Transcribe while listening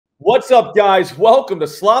What's up, guys? Welcome to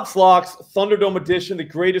Slop Slocks Thunderdome edition, the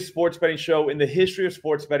greatest sports betting show in the history of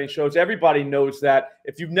sports betting shows. Everybody knows that.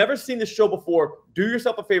 If you've never seen this show before, do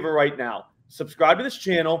yourself a favor right now. Subscribe to this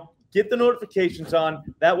channel. Get the notifications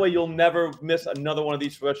on. That way you'll never miss another one of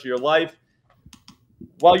these for the rest of your life.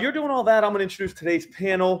 While you're doing all that, I'm going to introduce today's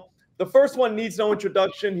panel. The first one needs no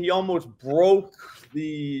introduction. He almost broke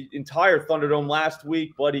the entire Thunderdome last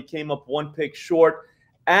week, but he came up one pick short.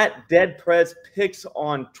 At Dead Prez Picks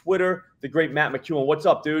on Twitter, the great Matt McCuen. What's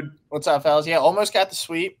up, dude? What's up, fellas? Yeah, almost got the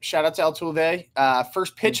sweep. Shout out to Altuve.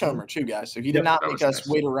 First pitch homer, too, guys. So he did not make us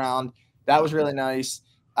wait around. That was really nice.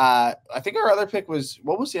 I think our other pick was –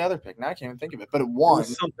 what was the other pick? Now I can't even think of it, but it won. It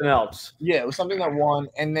was something else. Yeah, it was something that won.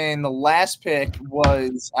 And then the last pick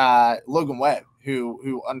was Logan Webb,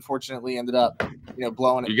 who unfortunately ended up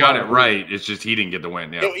blowing it. You got it right. It's just he didn't get the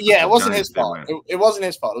win. Yeah, it wasn't his fault. It wasn't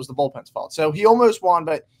his fault. It was the bullpen's fault. So he almost won,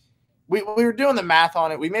 but we were doing the math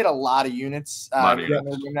on it. We made a lot of units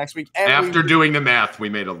next week. And after doing the math, we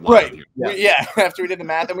made a lot of units. After we did the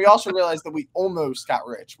math. And we also realized that we almost got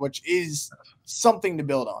rich, which is something to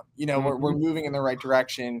build on. We're moving in the right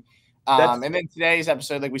direction. And then today's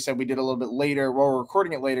episode, like we said, we did a little bit later. Well, we're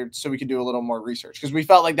recording it later so we could do a little more research because we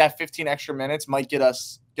felt like that 15 extra minutes might get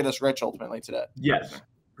us rich ultimately today. Yes,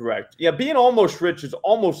 correct. Yeah, being almost rich is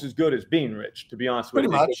almost as good as being rich, to be honest with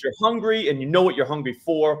you. If you're hungry and you know what you're hungry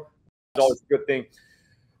for, it's always a good thing.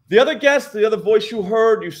 The other guest, the other voice you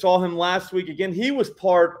heard, you saw him last week. Again, he was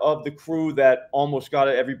part of the crew that almost got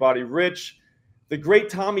everybody rich. The great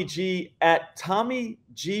Tommy G at Tommy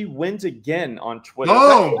G Wins Again on Twitter.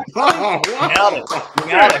 Oh, we got it.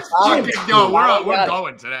 We're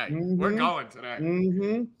going today. We're going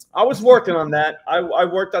today. I was working on that. I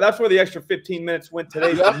worked out. That's where the extra 15 minutes went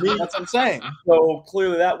today for me. That's what I'm saying. So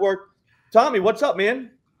clearly that worked. Tommy, what's up,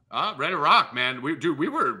 man? Ready to rock, man. We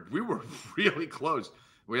were really close.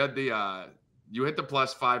 We had the you hit the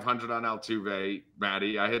plus 500 on Altuve,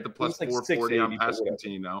 Matty. I hit the plus 440 on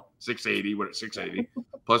Pascantino. 680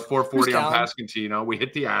 plus 440 on Pascantino. We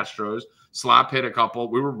hit the Astros. Slop hit a couple.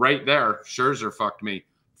 We were right there. Scherzer fucked me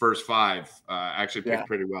first five. Actually picked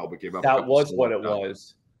pretty well, but gave up. That was what it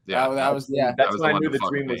was. Yeah, that was That's when I knew the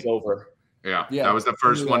dream was over. Yeah, that was the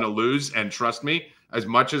first one to lose. And trust me, as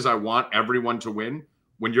much as I want everyone to win,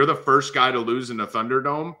 when you're the first guy to lose in the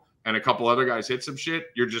Thunderdome and a couple other guys hit some shit,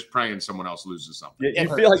 you're just praying someone else loses something.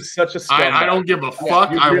 You feel like such a scumbag. I don't give a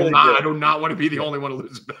fuck. I do not want to be the only one to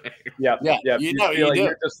lose a bet. Yeah.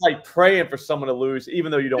 You're just like praying for someone to lose,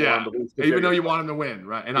 even though you don't want them to lose. Even though you want them to win,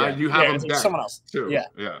 right? And you have them someone else too.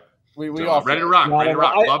 Yeah. We all ready to rock. Ready to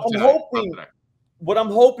rock. Love today. What I'm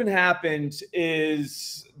hoping happens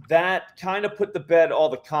is that kind of put to bed all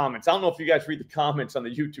the comments. I don't know if you guys read the comments on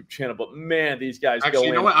the YouTube channel, but man, these guys actually,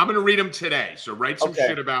 you know what? I'm going to read them today. So write some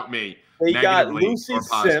shit about me. They got Lucy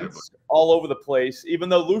Sims all over the place. Even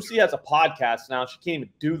though Lucy has a podcast now, she can't even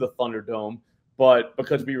do the Thunderdome, but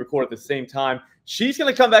because we record at the same time, she's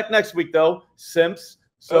going to come back next week though, Sims.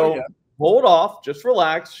 So hold off, just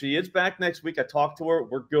relax. She is back next week. I talked to her.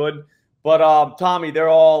 We're good. But Tommy, they're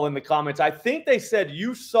all in the comments. I think they said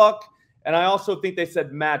you suck, and I also think they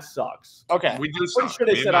said Matt sucks. Okay, we do. I'm pretty sure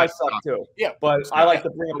they said I suck too. Yeah, but I like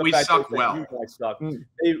to bring up the fact suck that well. You guys suck.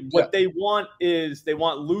 What they want is they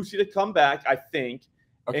want Lucy to come back, I think,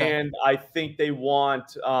 and I think they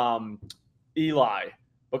want Eli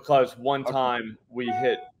because one time we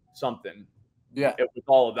hit something. Yeah, it was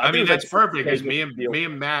all of that. I mean, that's perfect because me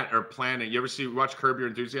and Matt are planning. You ever watch Curb Your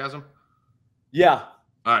Enthusiasm? Yeah.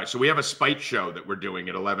 All right, so we have a spite show that we're doing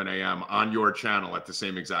at 11 a.m. on your channel at the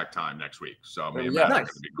same exact time next week. So me and Matt are going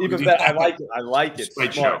to be going. Even better. I like it.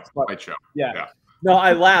 Spite show. Yeah. No,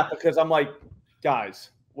 I laugh because I'm like,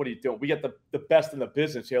 guys, what are you doing? We get the best in the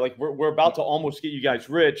business here. Like we're about to almost get you guys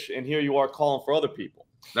rich, and here you are calling for other people.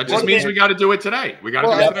 That just means we got to do it today. We got to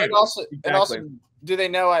do it today. And also, do they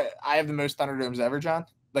know I have the most Thunderdomes ever, John?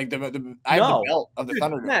 Like I have the belt of the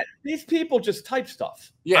Thunderdome. Matt, these people just type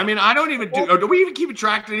stuff. Yeah, I mean, I don't even do we even keep it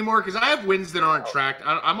tracked anymore? Because I have wins that aren't tracked.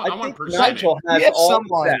 I want percentage. That's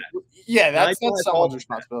someone's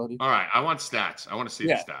responsibility. All right, I want stats. I want to see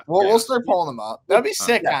the stats. Well, we'll start pulling them up. That'd be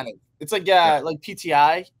sick, kind of. It's like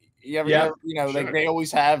PTI. You ever like they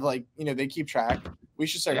always have they keep track. We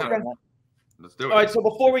should start doing that. Let's do it. All right, so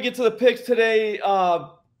before we get to the picks today,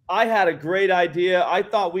 I had a great idea. I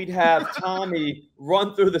thought we'd have Tommy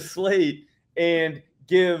run through the slate and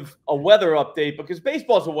give a weather update because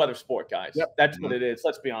baseball's a weather sport, guys. That's what it is.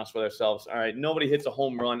 Let's be honest with ourselves. All right, nobody hits a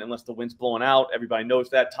home run unless the wind's blowing out. Everybody knows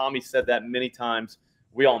that. Tommy said that many times.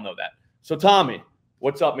 We all know that. So, Tommy,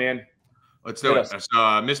 what's up, man? Let's do it.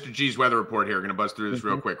 Mr. G's weather report here. Going to buzz through this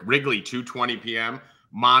real quick. Wrigley, 2:20 p.m.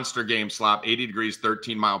 monster game slop, 80 degrees,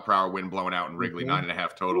 13-mile-per-hour wind blowing out in Wrigley,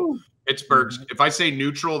 9.5 total. Pittsburgh's, if I say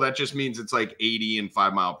neutral, that just means it's like 80 and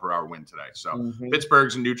 5-mile-per-hour wind today. So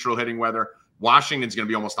Pittsburgh's in neutral hitting weather. Washington's going to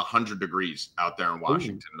be almost 100 degrees out there in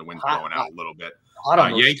Washington. The wind's blowing out a little bit.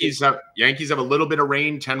 Yankees have a little bit of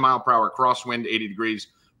rain, 10-mile-per-hour crosswind, 80 degrees.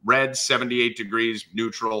 Reds, 78 degrees,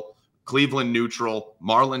 neutral. Cleveland, neutral.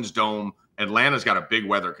 Marlins, dome. Atlanta's got a big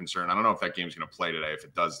weather concern. I don't know if that game's going to play today. If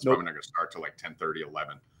it does, it's probably not going to start till like 10:30,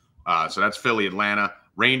 11. So that's Philly, Atlanta.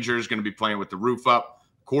 Rangers going to be playing with the roof up.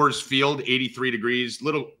 Coors Field, 83 degrees.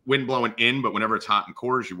 Little wind blowing in, but whenever it's hot in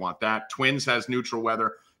Coors, you want that. Twins has neutral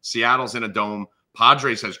weather. Seattle's in a dome.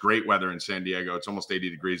 Padres has great weather in San Diego. It's almost 80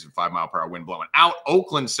 degrees and 5-mile-per-hour wind blowing out.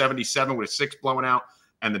 Oakland, 77 with a 6 blowing out.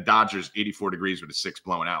 And the Dodgers, 84 degrees with a 6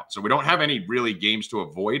 blowing out. So we don't have any really games to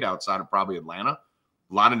avoid outside of probably Atlanta.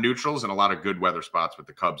 A lot of neutrals and a lot of good weather spots with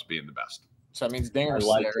the Cubs being the best. So that means Dinger's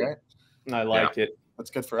there, right? I like it.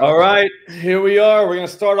 That's good for us. All right, here we are. We're going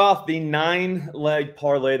to start off the 9-leg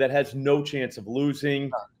parlay that has no chance of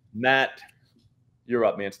losing. Matt, you're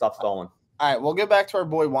up, man. Stop stalling. All right, we'll get back to our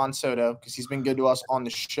boy Juan Soto because he's been good to us on the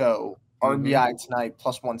show. RBI tonight,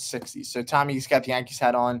 plus 160. So Tommy's got the Yankees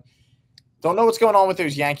hat on. Don't know what's going on with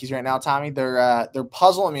those Yankees right now, Tommy. They're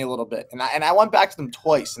puzzling me a little bit. And I went back to them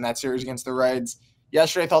twice in that series against the Reds.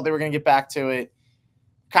 Yesterday, I thought they were going to get back to it.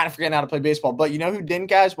 Kind of forgetting how to play baseball. But you know who didn't,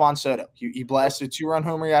 guys? Juan Soto. He blasted a 2-run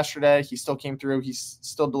homer yesterday. He still came through. He's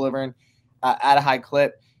still delivering at a high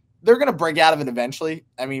clip. They're going to break out of it eventually.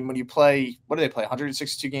 I mean, when you play – what do they play,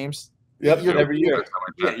 162 games? Yep, every year.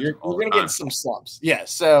 Yeah, you're going to get some slumps. Yeah,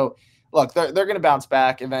 so, look, they're going to bounce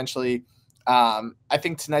back eventually. I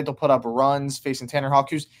think tonight they'll put up runs facing Tanner Houck,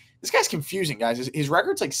 who's – this guy's confusing, guys. His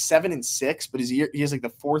record's like 7-6, but he has like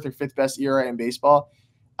the 4th or 5th best ERA in baseball.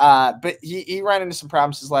 But he ran into some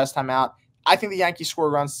problems his last time out. I think the Yankees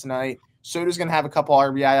score runs tonight. Soto's going to have a couple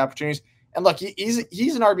RBI opportunities. And look, he's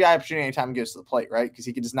an RBI opportunity anytime he goes to the plate, right? Because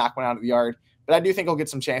he could just knock one out of the yard. But I do think he'll get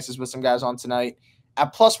some chances with some guys on tonight.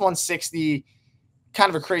 At plus 160, kind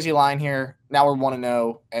of a crazy line here. Now we're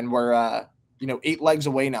 1-0, and we're 8 legs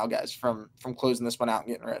away now, guys, from closing this one out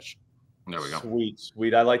and getting rich. There we go.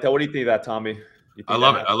 Sweet. I like that. What do you think of that, Tommy? I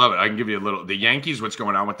love it. I can give you a little. The Yankees, what's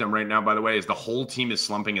going on with them right now, by the way, is the whole team is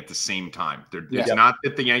slumping at the same time. It's not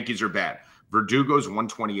that the Yankees are bad. Verdugo's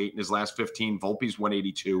 128 in his last 15. Volpe's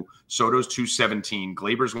 182. Soto's 217.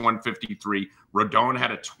 Glaber's 153. Rodon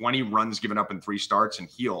had a 20 runs given up in 3 starts, and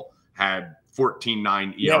Heel had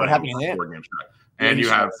 14-9 ERA. What happened to him? And you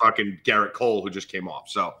have fucking Garrett Cole, who just came off.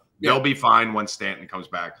 So they'll be fine once Stanton comes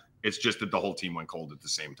back. It's just that the whole team went cold at the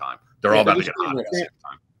same time. They're all about to get hot at the same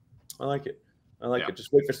time. I like it.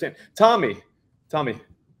 Just wait for Stanton. Tommy,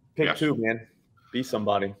 pick 2, man. Be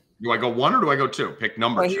somebody. Do I go 1 or do I go 2? Pick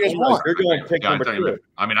number 2. You're going to pick number 2.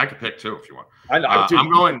 I mean, I could pick 2 if you want. I know.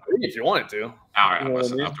 I'm going if you wanted to. All right,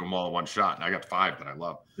 listen, I'll do them all in one shot. I got 5 that I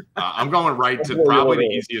love. I'm going right to probably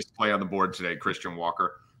the easiest play on the board today, Christian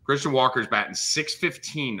Walker. Christian Walker's batting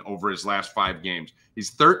 .615 over his last 5 games. He's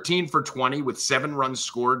 13 for 20 with 7 runs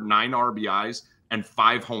scored, 9 RBIs, and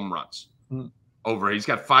 5 home runs. He's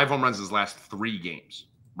got 5 home runs in his last 3 games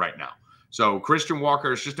right now. So Christian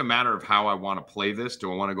Walker, it's just a matter of how I want to play this.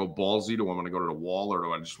 Do I want to go ballsy? Do I want to go to the wall, or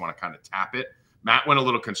do I just want to kind of tap it? Matt went a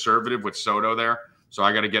little conservative with Soto there, so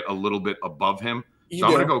I got to get a little bit above him. So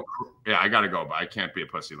I'm going to go – yeah, I got to go, but I can't be a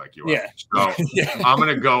pussy like you are. So I'm going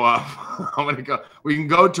to go up. We can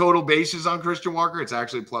go total bases on Christian Walker. It's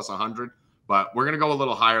actually plus 100, but we're going to go a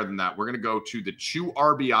little higher than that. We're going to go to the 2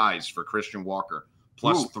 RBIs for Christian Walker,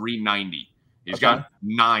 plus 390. He's got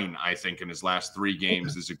 9, I think, in his last 3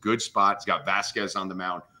 games. This is a good spot. He's got Vasquez on the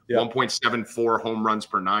mound. 1.74 home runs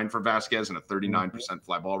per 9 for Vasquez and a 39%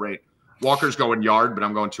 fly ball rate. Walker's going yard, but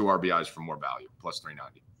I'm going 2 RBIs for more value, plus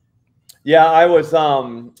 390. Yeah, I was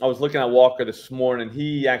looking at Walker this morning.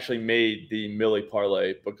 He actually made the Millie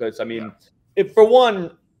parlay because, I mean, for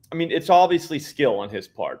one, I mean, it's obviously skill on his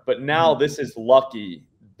part. But now this is lucky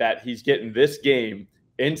that he's getting this game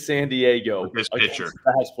in San Diego. This pitcher.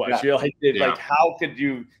 You're like, how could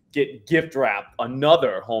you get gift wrap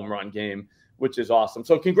another home run game, which is awesome.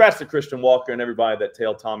 So congrats to Christian Walker and everybody that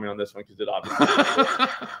tailed Tommy on this one because it obviously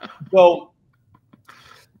So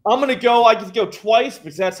I'm going to go. I get to go twice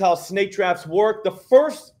because that's how snake drafts work. The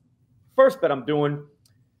first bet I'm doing,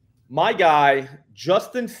 my guy,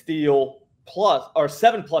 Justin Steele,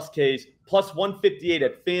 +7+ Ks, plus 158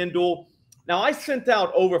 at FanDuel. Now, I sent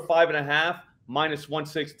out over 5.5, minus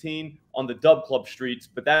 116 on the Dub Club streets,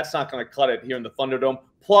 but that's not going to cut it here in the Thunderdome.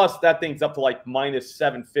 Plus, that thing's up to like minus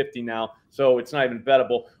 750 now, so it's not even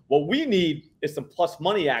bettable. What we need is some plus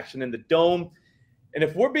money action in the Dome. And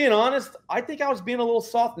if we're being honest, I think I was being a little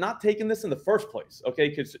soft not taking this in the first place, okay?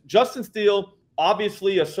 Because Justin Steele,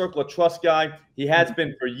 obviously a circle of trust guy. He has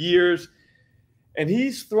been for years. And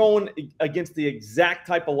he's thrown against the exact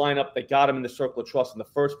type of lineup that got him in the circle of trust in the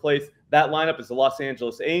first place. That lineup is the Los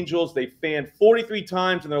Angeles Angels. They fanned 43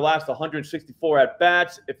 times in their last 164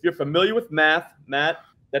 at-bats. If you're familiar with math, Matt,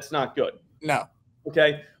 that's not good. No.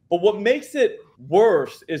 Okay? But what makes it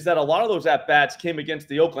worse is that a lot of those at-bats came against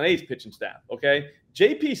the Oakland A's pitching staff, okay?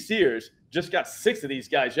 J.P. Sears just got 6 of these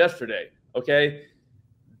guys yesterday, okay?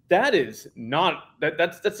 That is not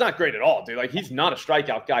that's not great at all, dude. Like, he's not a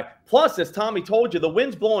strikeout guy. Plus, as Tommy told you, the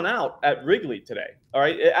wind's blowing out at Wrigley today, all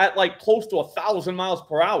right, at like close to 1,000 miles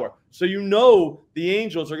per hour. So you know the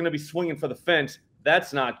Angels are going to be swinging for the fence.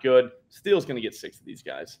 That's not good. Steele's going to get 6 of these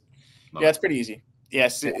guys. Yeah, it's pretty easy.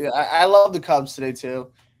 Yes, I love the Cubs today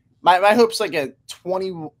too. My hope's like a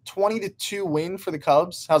 20-2 win for the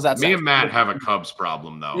Cubs. How's that sound? Me and Matt have a Cubs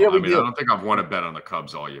problem, though. Yeah, I mean, do. I don't think I've won a bet on the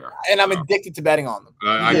Cubs all year. And I'm addicted to betting on them.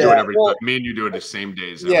 I do it every time. Me and you do it the same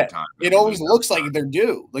days every time. It always looks like they're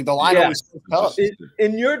due. Like the line always says Cubs.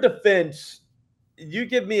 In your defense, you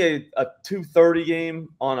give me a 2:30 game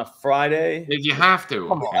on a Friday. You have to.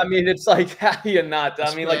 Come on. I mean, it's like, how do you not?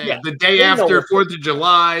 I mean, like, the day after 4th of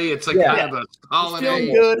July, it's like kind of a holiday. It's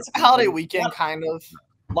feeling good. It's a holiday weekend, kind of.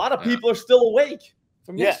 A lot of people are still awake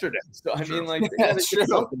from yesterday. So, I mean, like, they gotta get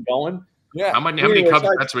something going. Yeah. How many Cubs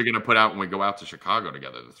bets are we going to put out when we go out to Chicago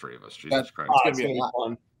together, the 3 of us? Jesus Christ. It's going to be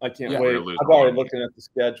fun. I can't wait. I've already looking at the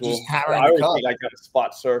schedule. I already think I got a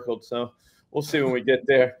spot circled, so we'll see when we get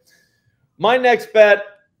there. My next bet,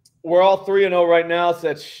 we're all 3-0 right now, so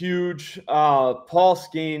that's huge. Paul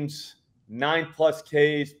Skeens, 9+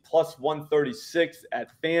 Ks, plus 136 at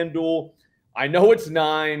FanDuel. I know it's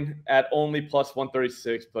 9 at only plus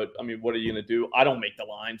 136, but, I mean, what are you going to do? I don't make the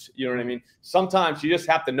lines. You know what I mean? Sometimes you just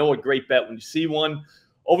have to know a great bet when you see one.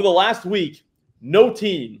 Over the last week, no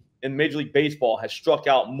team in Major League Baseball has struck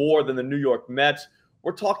out more than the New York Mets.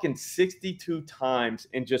 We're talking 62 times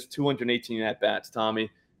in just 218 at-bats,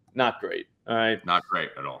 Tommy. Not great, all right? Not great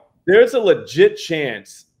at all. There's a legit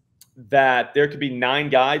chance that there could be 9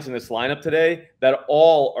 guys in this lineup today that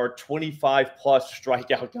all are 25-plus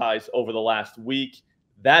strikeout guys over the last week.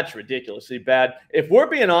 That's ridiculously bad. If we're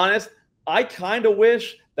being honest, I kind of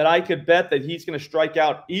wish that I could bet that he's going to strike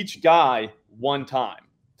out each guy one time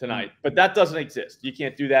tonight. But that doesn't exist. You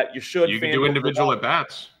can't do that. You should. You can do individual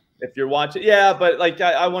at-bats. If you're watching. Yeah, but, like,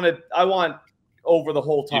 I want over the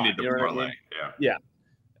whole time. You need to parlay. Yeah.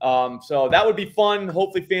 So that would be fun.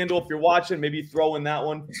 Hopefully, FanDuel, if you're watching, maybe throw in that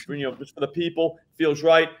one. For, just for the people. Feels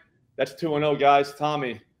right. That's 2-0, guys.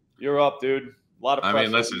 Tommy, you're up, dude. A lot of pressure. I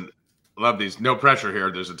mean, listen, love these. No pressure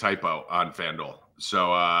here. There's a typo on FanDuel. So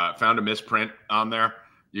found a misprint on there.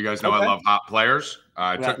 You guys know I love hot players.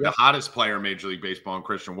 I took the hottest player in Major League Baseball, in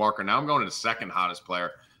Christian Walker. Now I'm going to the second hottest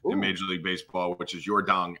player in Major League Baseball, which is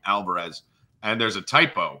Yordan Alvarez. And there's a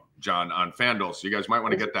typo, John, on FanDuel. So you guys might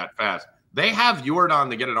want to get that fast. They have Yordan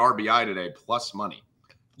to get an RBI today plus money.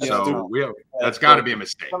 So that's got to be a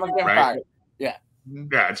mistake, right? Yeah,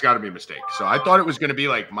 it's got to be a mistake. So I thought it was going to be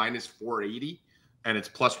like minus 480, and it's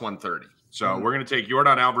plus 130. So we're going to take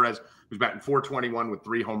Yordan Alvarez, who's batting 421 with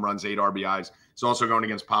 3 home runs, 8 RBIs. He's also going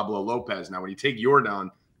against Pablo Lopez. Now, when you take Yordan,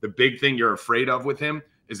 the big thing you're afraid of with him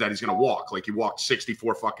is that he's going to walk. Like he walked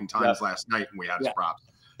 64 fucking times last night, and we had his props.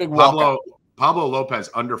 Pablo Lopez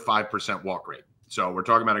under 5% walk rate. So we're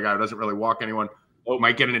talking about a guy who doesn't really walk anyone.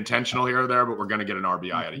 Might get an intentional here or there, but we're going to get an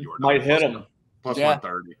RBI out of Yordan. Might hit him. Plus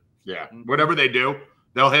 130. Yeah. Whatever they do,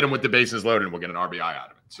 they'll hit him with the bases loaded, and we'll get an RBI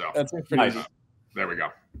out of it. So that's pretty easy. There we go.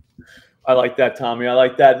 I like that, Tommy. I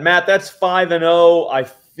like that. Matt, that's 5-0. I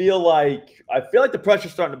feel like the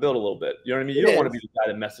pressure's starting to build a little bit. You know what I mean? You don't want to be the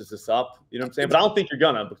guy that messes this up. You know what I'm saying? But I don't think you're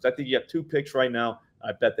gonna, because I think you have 2 picks right now.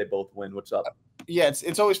 I bet they both win. What's up? Yeah,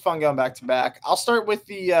 it's always fun going back to back. I'll start with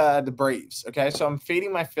the Braves. Okay, so I'm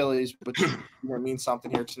fading my Phillies, which means something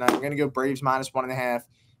here tonight. I'm going to go Braves minus 1.5,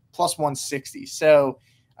 plus 160. So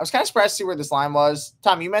I was kind of surprised to see where this line was.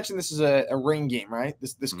 Tom, you mentioned this is a rain game, right?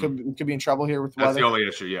 This could be in trouble here with the weather. That's the only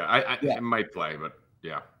issue. Yeah, it might play, but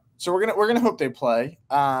yeah. So we're gonna hope they play.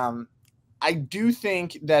 I do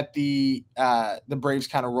think that the Braves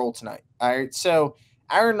kind of roll tonight. All right, so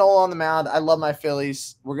Aaron Nola on the mound. I love my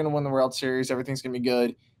Phillies. We're going to win the World Series. Everything's going to be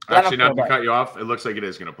good. Actually, not to cut you off, it looks like it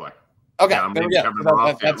is going to play. Okay, yeah,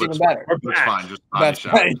 that's even better. It looks fine. Just that's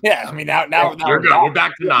right. Yeah, I mean, now you're good. We're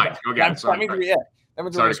back to 9. Okay, sorry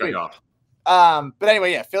to cut you off. But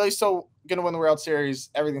anyway, yeah, Philly's still going to win the World Series.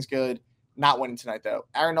 Everything's good. Not winning tonight, though.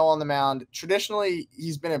 Aaron Nola on the mound. Traditionally,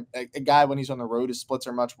 he's been a guy when he's on the road. His splits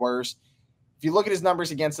are much worse. If you look at his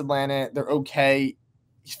numbers against Atlanta, they're okay.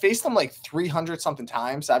 he's faced them like 300 something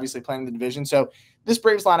times, obviously playing the division. So this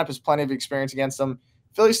Braves lineup has plenty of experience against them.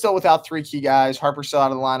 Philly's still without 3 key guys. Harper's still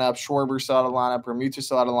out of the lineup. Schwarber's still out of the lineup. Realmuto's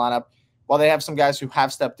still out of the lineup. While they have some guys who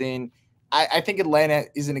have stepped in, I think Atlanta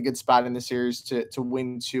is in a good spot in the series to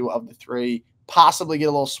win 2 of the 3, possibly get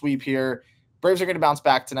a little sweep here. Braves are going to bounce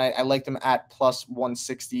back tonight. I like them at plus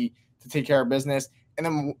 160 to take care of business. And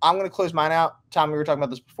then I'm going to close mine out. Tom, we were talking about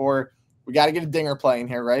this before. We got to get a dinger play in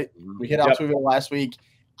here, right? We hit Altuve last week.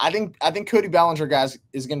 I think Cody Bellinger, guys,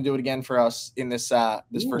 is going to do it again for us in this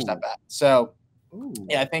first at bat. So,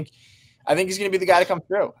 yeah, I think he's going to be the guy to come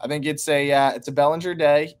through. I think it's a Bellinger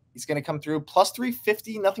day. He's going to come through plus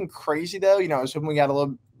 350. Nothing crazy though. You know, I was hoping we got a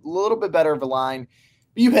little bit better of a line.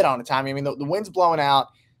 But you hit on it, Tommy. I mean, the wind's blowing out.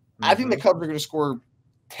 I think the Cubs are going to score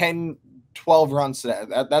 10, 12 runs today.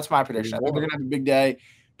 That's my prediction. I think they're going to have a big day.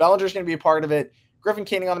 Bellinger's going to be a part of it. Griffin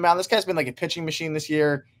Canning on the mound. This guy's been like a pitching machine this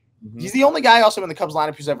year. He's the only guy also in the Cubs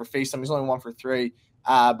lineup who's ever faced him. He's only 1 for 3.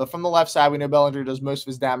 But from the left side, we know Bellinger does most of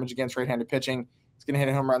his damage against right-handed pitching. He's going to hit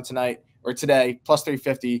a home run tonight or today, plus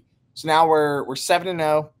 350. So now we're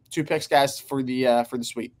 7-0. 2 picks, guys, for the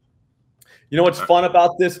sweep. You know what's fun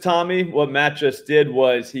about this, Tommy? What Matt just did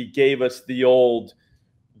was he gave us the old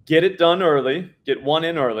get it done early, get one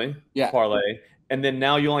in early parlay, and then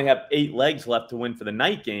now you only have 8 legs left to win for the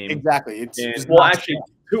night game. Exactly. Actually,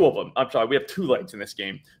 2 of them. I'm sorry, we have 2 legs in this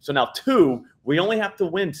game. So now 2, we only have to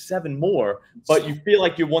win 7 more, but you feel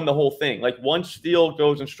like you won the whole thing. Like one steal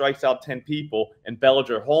goes and strikes out 10 people and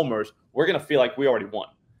Bellinger homers, we're going to feel like we already won.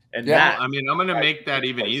 And I mean, I'm going to make that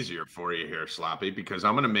even easier for you here, Sloppy, because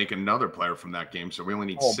I'm going to make another player from that game. So we only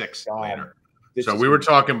need 6 later. So we were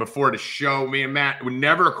talking before the show. Me and Matt would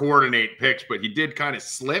never coordinate picks, but he did kind of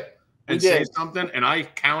slip and say something, and I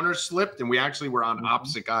counter slipped, and we actually were on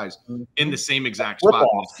opposite guys in the same exact spot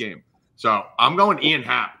in this game. So I'm going Ian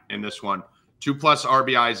Happ in this one. 2+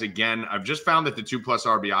 RBIs again. I've just found that the 2+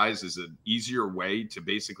 RBIs is an easier way to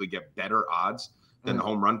basically get better odds than the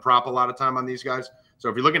home run prop a lot of time on these guys. So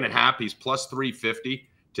if you're looking at Happ, he's plus 350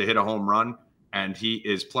 to hit a home run, and he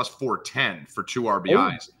is plus 410 for 2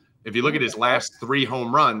 RBIs. If you look at his last 3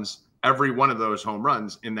 home runs, every one of those home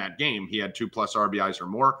runs in that game, he had 2+ RBIs or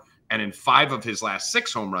more. And in 5 of his last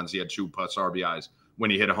 6 home runs, he had 2+ RBIs when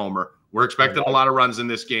he hit a homer. We're expecting a lot of runs in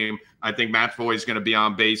this game. I think Matt Boyd is going to be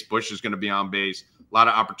on base. Bush is going to be on base. A lot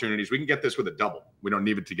of opportunities. We can get this with a double. We don't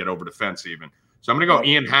need it to get over the fence even. So I'm going to go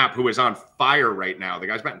Ian Happ, who is on fire right now. The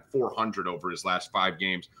guy's batting 400 over his last 5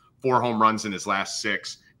 games, 4 home runs in his last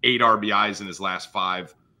 6, 8 RBIs in his last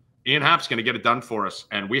 5. Ian Happ's going to get it done for us.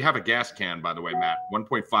 And we have a gas can, by the way, Matt.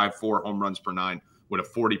 1.54 home runs per 9 with a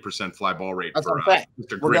 40% fly ball rate for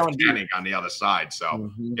Mr. Griffin Canning on the other side.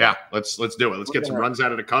 So, yeah, let's do it. Let's get some runs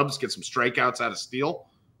out of the Cubs, get some strikeouts out of Steele,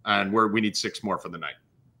 and we need 6 more for the night.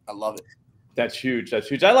 I love it. That's huge. That's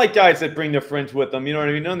huge. I like guys that bring their friends with them. You know what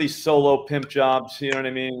I mean? None of these solo pimp jobs. You know what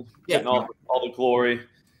I mean? Getting all the glory.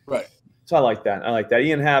 Right. So I like that. I like that.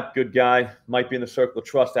 Ian Happ, good guy. Might be in the circle of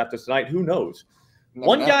trust after tonight. Who knows?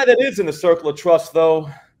 One guy that is in the circle of trust, though,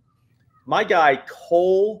 my guy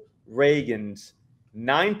Cole Reagans,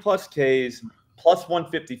 9+ Ks, plus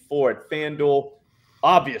 154 at FanDuel.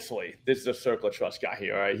 Obviously, this is a circle of trust guy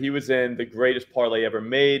here. All right, he was in the greatest parlay ever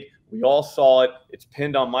made. We all saw it. It's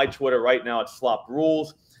pinned on my Twitter right now at Slop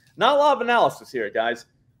Rules. Not a lot of analysis here, guys.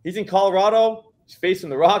 He's in Colorado. He's facing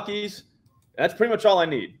the Rockies. That's pretty much all I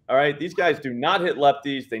need. All right, these guys do not hit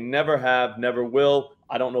lefties. They never have, never will.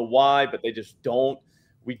 I don't know why, but they just don't.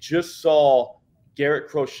 We just saw Garrett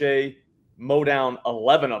Crochet mow down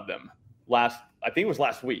 11 of them I think it was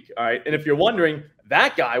last week. All right. And if you're wondering,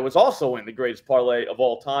 that guy was also in the greatest parlay of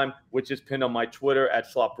all time, which is pinned on my Twitter at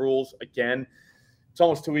Slop Rules. Again, it's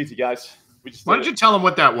almost too easy, guys. Why don't you tell him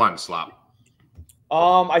what that won, Slop?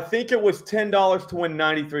 I think it was $10 to win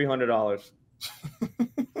 $9,300.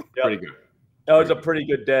 Pretty good. That was a pretty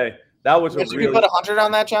good day. That was Did you put 100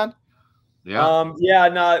 on that, John? Yeah.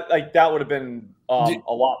 That would have been a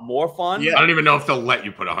lot more fun. Yeah. I don't even know if they'll let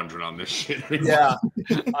you put 100 on this shit anymore. Yeah.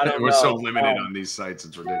 I don't know. We're so limited on these sites.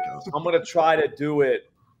 It's ridiculous. I'm going to try to do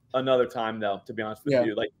it another time, though, to be honest with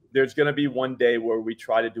you. Like, there's going to be one day where we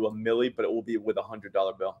try to do a milli, but it will be with a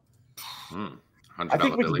 $100 bill. I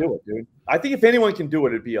think we can do it, dude. I think if anyone can do it,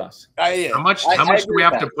 it'd be us. How much do we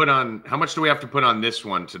have to put on? How much do we have to put on this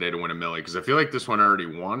one today to win a milli? Because I feel like this one already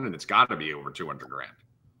won, and it's got to be over 200 grand.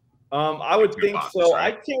 I would think so.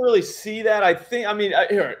 Right? I can't really see that.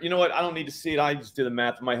 Here, you know what? I don't need to see it. I just do the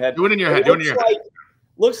math in my head. Do it in your head.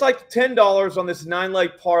 Looks like $10 on this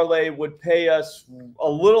 9-leg parlay would pay us a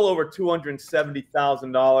little over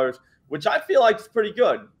 $270,000, which I feel like is pretty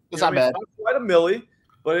good. It's not bad. It's not quite a milli,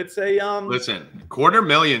 But it's a Listen,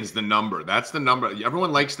 $250,000's the number. That's the number.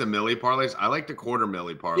 Everyone likes the milli parlays. I like the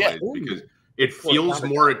 $250,000 parlays because it feels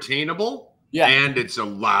more attainable. Yeah, and it's a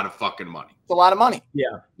lot of fucking money. It's a lot of money.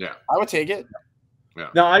 Yeah. I would take it. Yeah.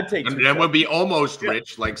 No, I'd take it. And that would be almost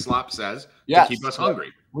rich, like Slop says, to keep us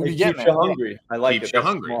hungry. It keeps you hungry. I like it. Keeps you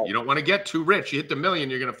hungry. You don't want to get too rich. You hit the million,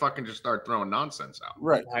 you're going to fucking just start throwing nonsense out.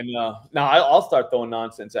 Right. I know. No, I'll start throwing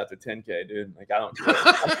nonsense after 10K, dude. Like, I don't care.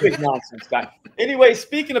 I'm a big nonsense guy. Anyway,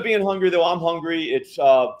 speaking of being hungry, though, I'm hungry. It's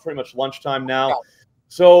pretty much lunchtime now. Yeah.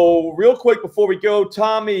 So real quick before we go,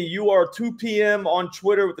 Tommy, you are 2 p.m. on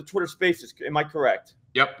Twitter with the Twitter Spaces. Am I correct?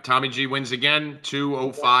 Yep. Tommy G wins again.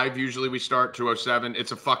 2:05. Usually we start 2:07.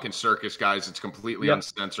 It's a fucking circus, guys. It's completely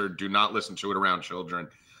uncensored. Do not listen to it around children.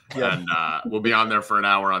 Yep. And we'll be on there for an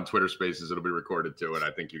hour on Twitter Spaces. It'll be recorded too. And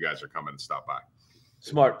I think you guys are coming to stop by.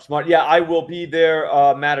 Smart. Yeah, I will be there.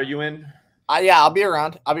 Matt, are you in? Yeah, I'll be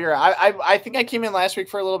around. I think I came in last week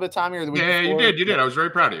for a little bit, Tommy, or the week before. You did. I was very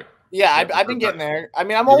proud of you. Yeah, I've been getting there. I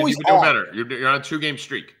mean, I'm always doing better. You're on a 2-game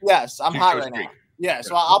streak. Yes, I'm hot right now. Yeah,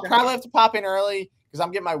 so I'll probably have to pop in early because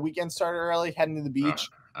I'm getting my weekend started early, heading to the beach.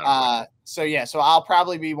 So I'll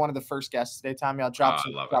probably be one of the first guests today, Tommy. I'll drop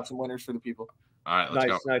some winners for the people. All right,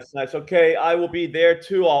 let's go. Nice. Okay, I will be there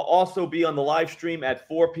too. I'll also be on the live stream at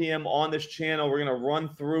 4 p.m. on this channel. We're going to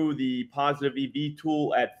run through the positive EV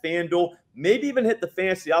tool at FanDuel. Maybe even hit the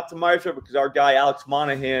fantasy optimizer because our guy Alex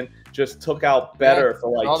Monahan just took out better for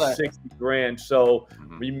like 60 grand. So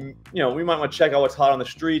we might want to check out what's hot on the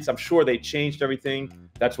streets. I'm sure they changed everything.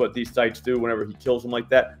 That's what these sites do whenever he kills them like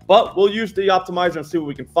that. But we'll use the optimizer and see what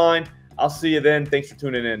we can find. I'll see you then. Thanks for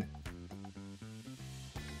tuning in.